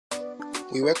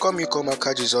We welcome you come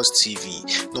Jesus TV,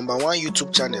 #1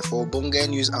 YouTube channel for Bonga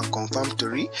news and confirmed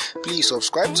story. Please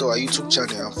subscribe to our YouTube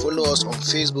channel and follow us on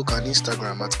Facebook and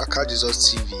Instagram at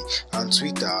Jesus TV and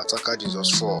Twitter at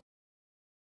Jesus4.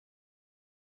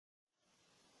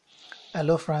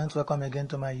 Hello friends, welcome again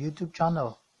to my YouTube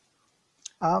channel.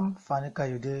 I'm FANI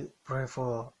KAYODE. Pray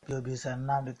for IPOB's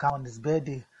NNAMDI on his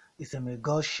birthday. It's a may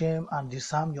God shame and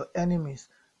disarm your enemies.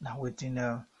 Now waiting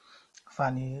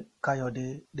FANI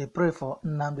KAYODE. They pray for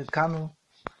NNAMDI KANU,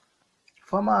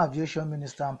 former aviation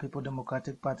minister and People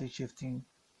Democratic Party chieftain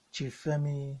Chief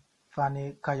FANI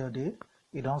KAYODE.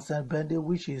 He don't send birthday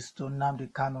wishes to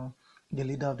NNAMDI KANU, the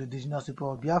leader of the indigenous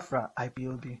people of BIAFRA,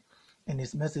 IPOB. In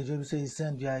his message, he say he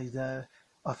sent via his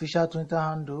official Twitter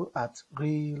handle at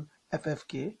Real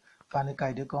FFK. FANI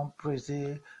KAYODE come pray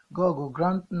say God will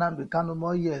grant NNAMDI KANU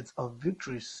more years of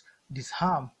victories,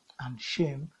 disarm and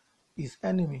shame his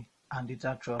enemy and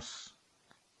detractors.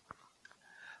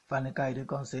 FANI KAYODE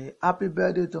come say happy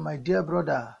birthday to my dear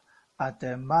brother at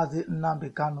Mazi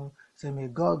NNAMDI KANU. Say may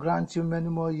God grant you many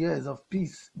more years of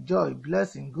peace, joy,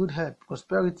 blessing, good health,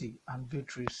 prosperity and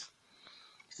victories.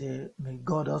 Say may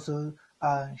God also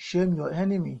shame your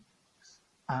enemy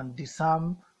and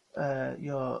disarm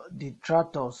your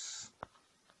detractors.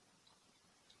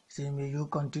 Say may you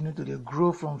continue to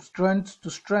grow from strength to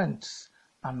strength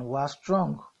and were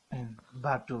strong in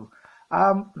battle.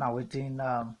 Now waiting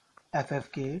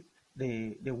FFK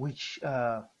they wish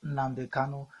NNAMDI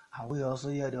KANU, and we also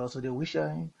here they also they wish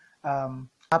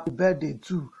happy birthday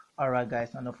too. Alright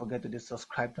guys, and don't forget to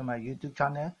subscribe to my YouTube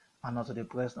channel and also the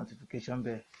press notification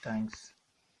bell. Thanks.